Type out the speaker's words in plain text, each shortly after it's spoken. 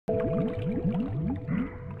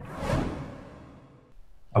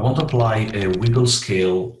I want to apply a wiggle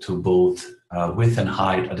scale to both width and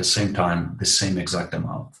height at the same time, the same exact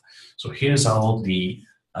amount. So here's how the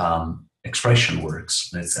expression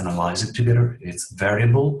works. Let's analyze it together. It's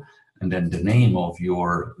variable, and then the name of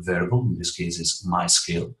your variable, in this case is my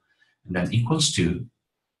scale, and then equals to,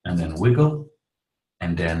 and then wiggle,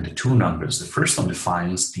 and then the two numbers. The first one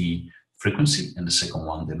defines the frequency, and the second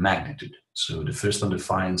one the magnitude. So the first one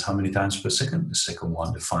defines how many times per second, the second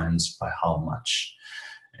one defines by how much.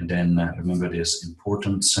 And then remember this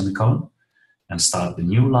important semicolon, and start the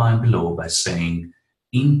new line below by saying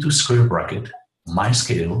into square bracket, my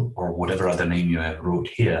scale, or whatever other name you have wrote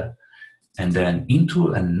here, and then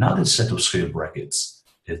into another set of square brackets.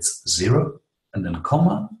 It's 0, and then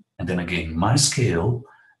comma, and then again my scale,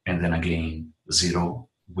 and then again 0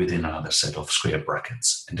 within another set of square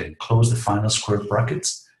brackets. And then close the final square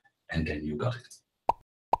brackets, and then you got it.